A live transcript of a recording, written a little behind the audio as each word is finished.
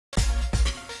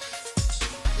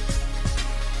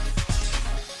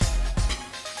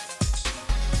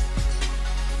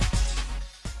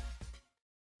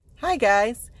Hi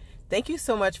guys, thank you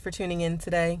so much for tuning in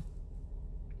today.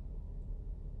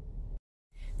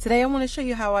 Today I want to show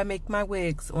you how I make my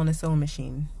wigs on a sewing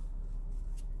machine.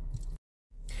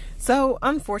 So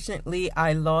unfortunately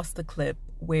I lost the clip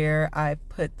where I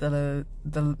put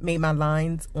made my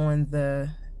lines on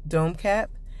the dome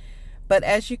cap, but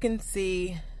as you can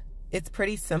see it's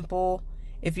pretty simple.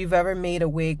 If you've ever made a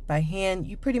wig by hand,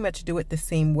 you pretty much do it the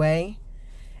same way.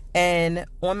 And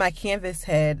on my canvas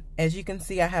head, as you can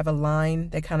see, I have a line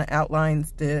that kind of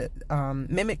outlines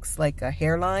mimics like a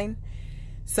hairline.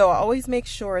 So I always make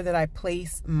sure that I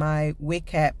place my wig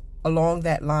cap along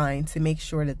that line to make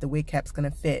sure that the wig cap's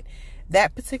going to fit.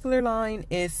 That particular line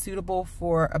is suitable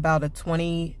for about a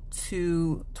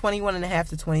 21.5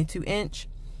 to 22 inch.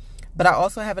 But I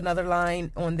also have another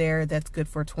line on there that's good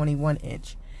for a 21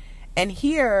 inch. And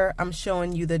here I'm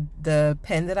showing you the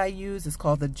pen that I use. It's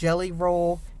called the Jelly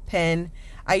Roll pen.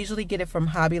 I usually get it from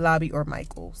Hobby Lobby or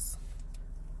Michael's.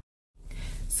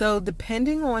 So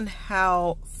depending on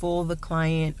how full the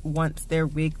client wants their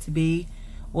wig to be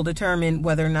will determine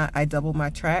whether or not I double my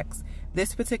tracks.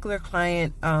 This particular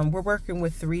client, we're working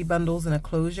with 3 bundles in a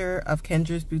closure of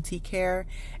Kendra's Boutique Hair,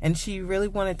 and she really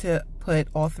wanted to put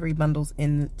all 3 bundles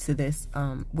into this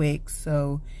wig.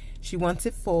 So she wants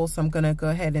it full, so I'm gonna go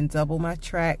ahead and double my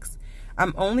tracks.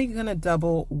 I'm only gonna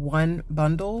double 1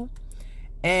 bundle.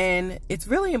 And it's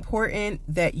really important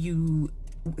that you,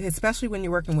 especially when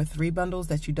you're working with 3 bundles,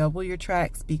 that you double your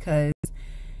tracks, because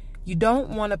you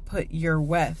don't want to put your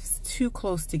wefts too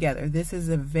close together. This is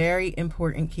a very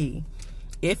important key.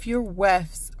 If your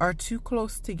wefts are too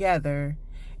close together,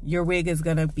 your wig is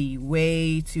going to be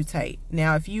way too tight.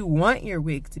 Now, if you want your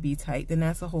wig to be tight, then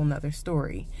that's a whole nother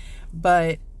story.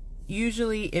 But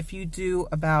usually if you do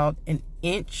about an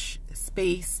inch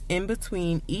space in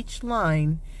between each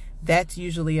line, that's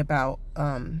usually about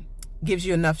gives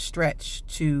you enough stretch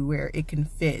to where it can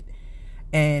fit.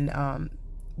 And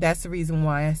that's the reason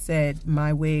why I said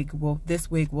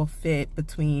this wig will fit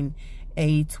between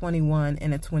a 21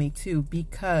 and a 22,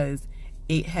 because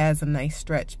it has a nice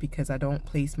stretch, because I don't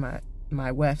place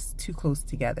my wefts too close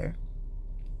together.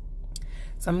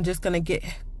 So I'm just gonna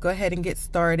go ahead and get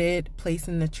started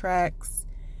placing the tracks.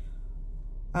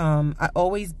 I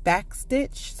always back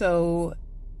stitch, so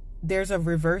there's a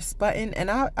reverse button,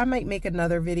 and I might make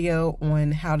another video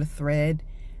on how to thread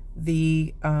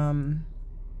the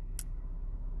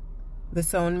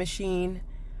sewing machine.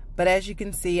 But as you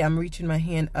can see, I'm reaching my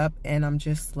hand up and I'm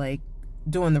just like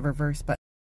doing the reverse button.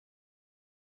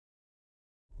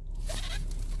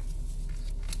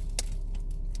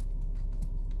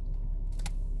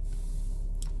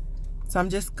 So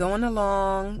I'm just going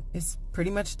along. It's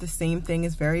pretty much the same thing.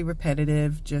 It's very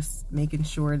repetitive, just making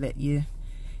sure that you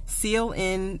seal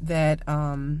in that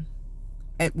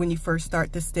when you first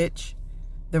start the stitch,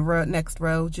 the next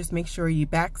row, just make sure you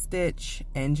back stitch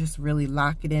and just really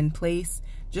lock it in place,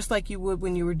 just like you would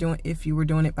when you were if you were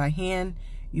doing it by hand.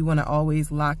 You want to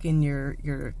always lock in your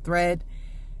thread.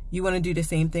 You want to do the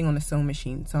same thing on the sewing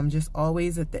machine. So I'm just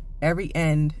always at every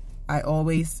end, I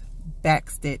always back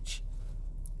stitch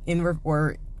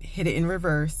or hit it in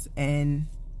reverse, and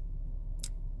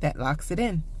that locks it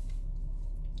in.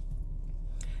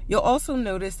 You'll also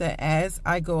notice that as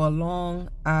I go along,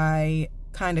 I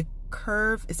kind of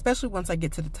curve, especially once I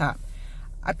get to the top.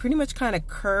 I pretty much kind of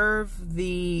curve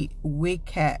the wig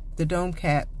cap, the dome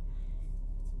cap,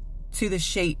 to the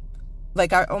shape.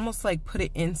 Like I almost like put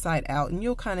it inside out, and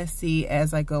you'll kind of see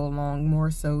as I go along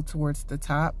more so towards the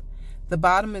top. The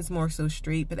bottom is more so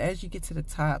straight, but as you get to the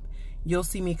top, you'll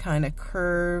see me kind of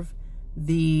curve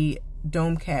the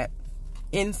dome cap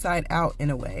inside out in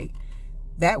a way.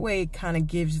 That way it kind of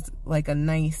gives like a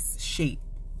nice shape.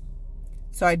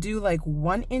 So I do like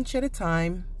 1 inch at a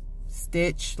time,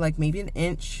 stitch like maybe an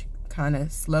inch, kind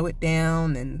of slow it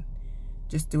down and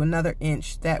just do another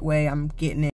inch. That way I'm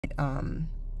getting it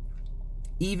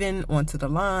even onto the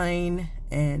line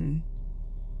and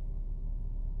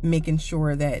making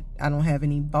sure that I don't have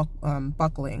any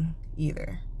buckling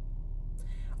either.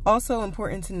 Also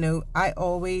important to note, I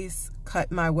always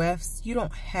cut my wefts. You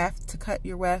don't have to cut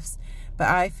your wefts, but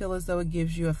I feel as though it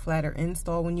gives you a flatter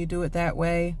install when you do it that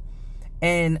way.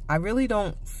 And I really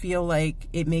don't feel like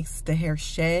it makes the hair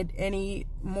shed any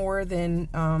more than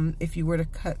if you were to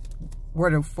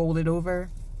fold it over.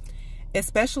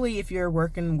 Especially if you're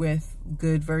working with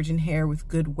good virgin hair with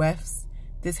good wefts.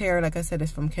 This hair, like I said,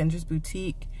 is from Kendra's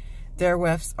Boutique. Their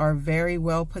wefts are very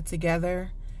well put together.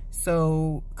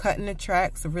 So cutting the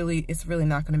tracks, it's really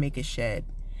not going to make it shed.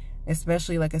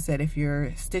 Especially, like I said, if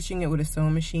you're stitching it with a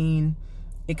sewing machine,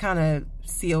 it kind of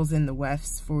seals in the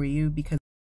wefts for you, because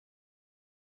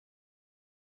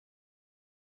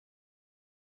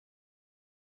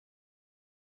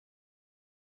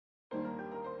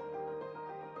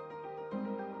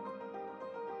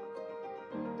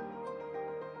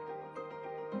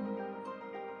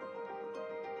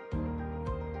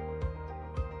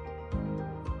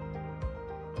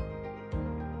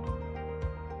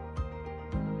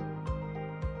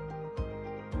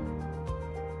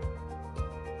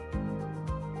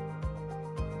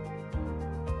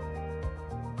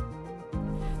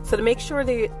So to make sure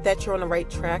that you're on the right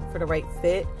track for the right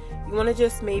fit, you want to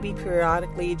just maybe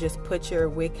periodically just put your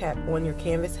wig cap on your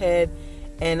canvas head,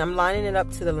 and I'm lining it up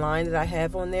to the line that I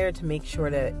have on there to make sure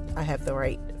that I have the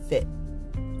right fit.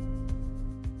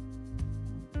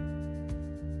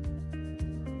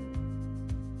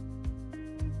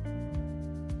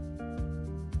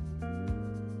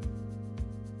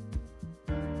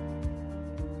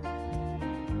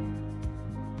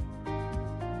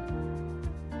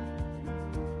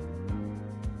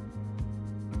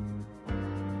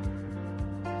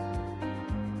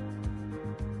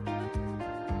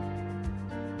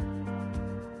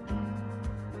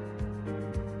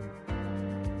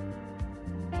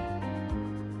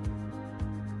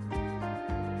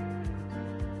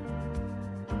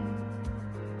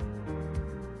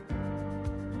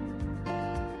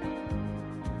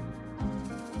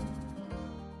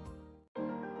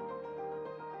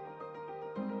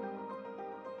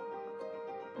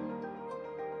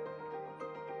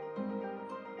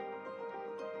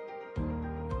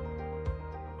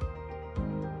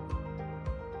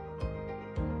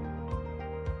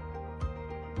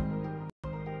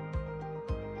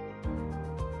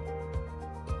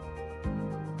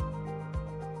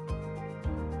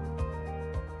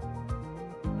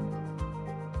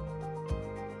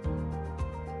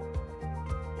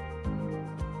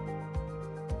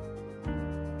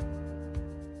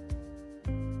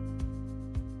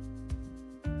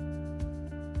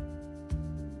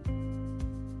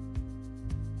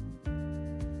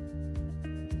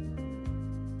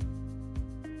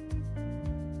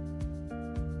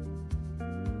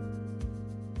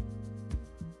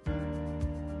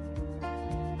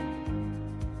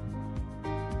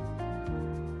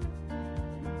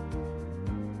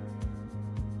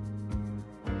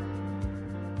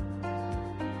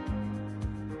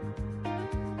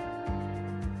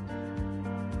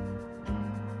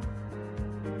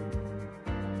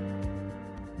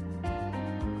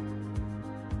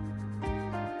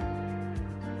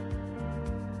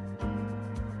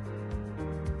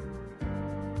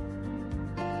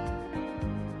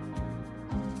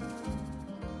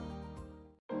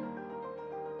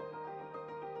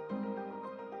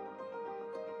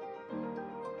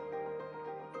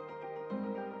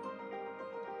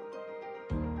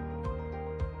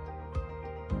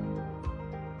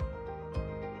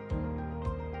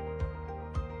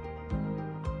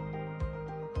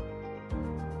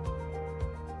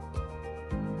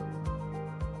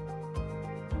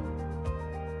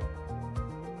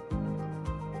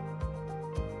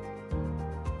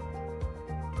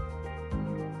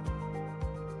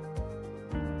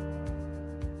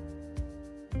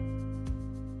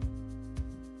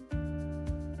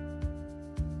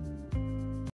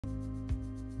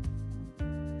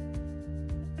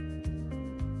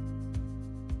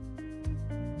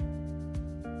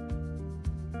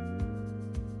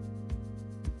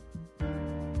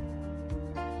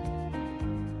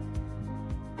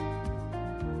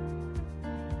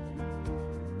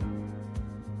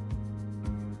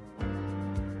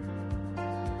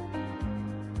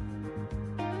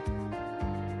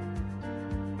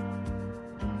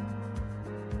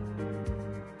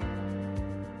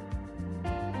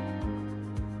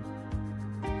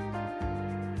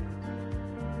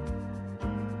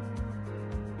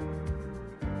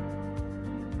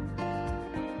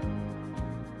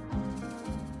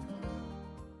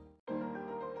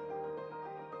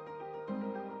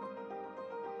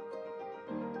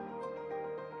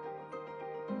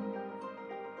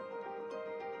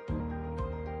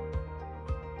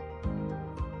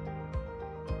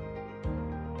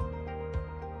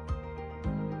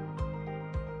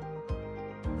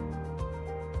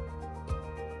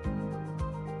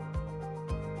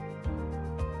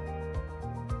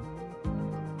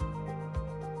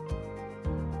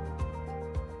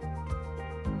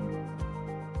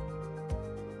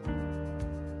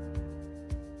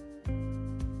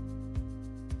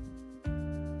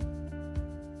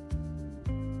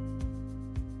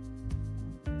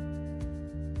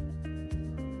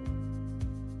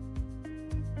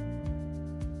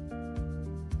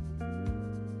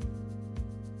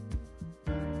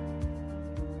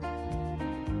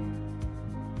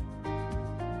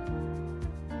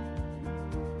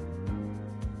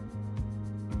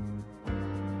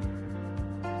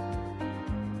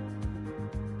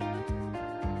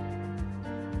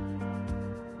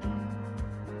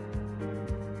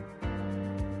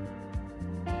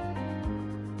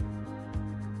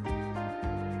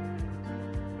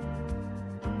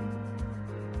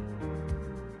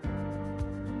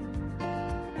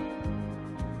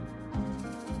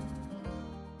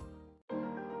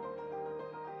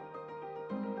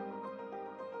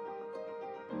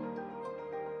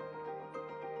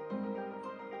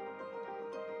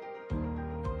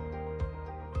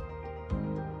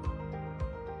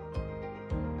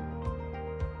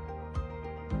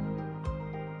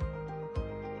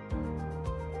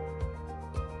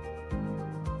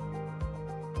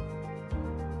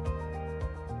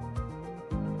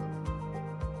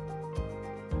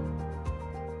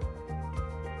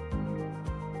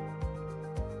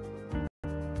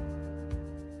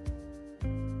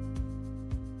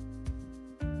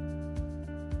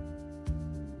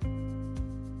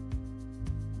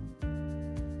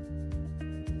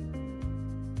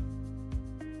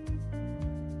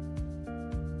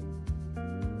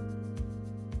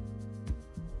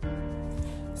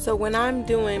 So when I'm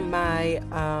doing my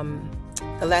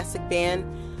elastic band,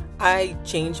 I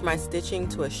change my stitching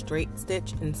to a straight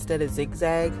stitch instead of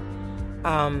zigzag.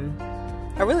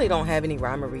 I really don't have any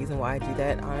rhyme or reason why I do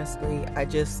that, honestly. I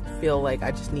just feel like I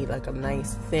just need like a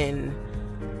nice thin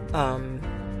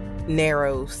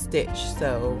narrow stitch,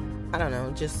 so I don't know,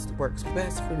 it just works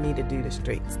best for me to do the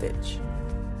straight stitch.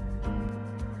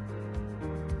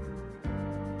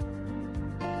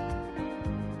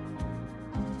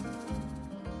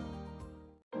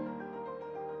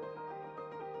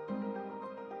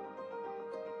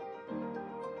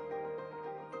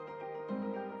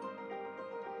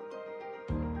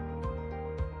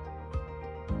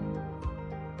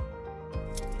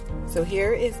 So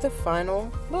here is the final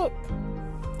look.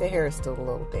 The hair is still a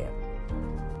little damp.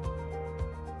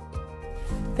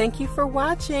 Thank you for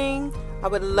watching. I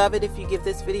would love it if you give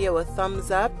this video a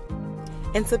thumbs up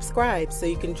and subscribe so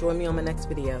you can join me on my next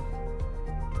video.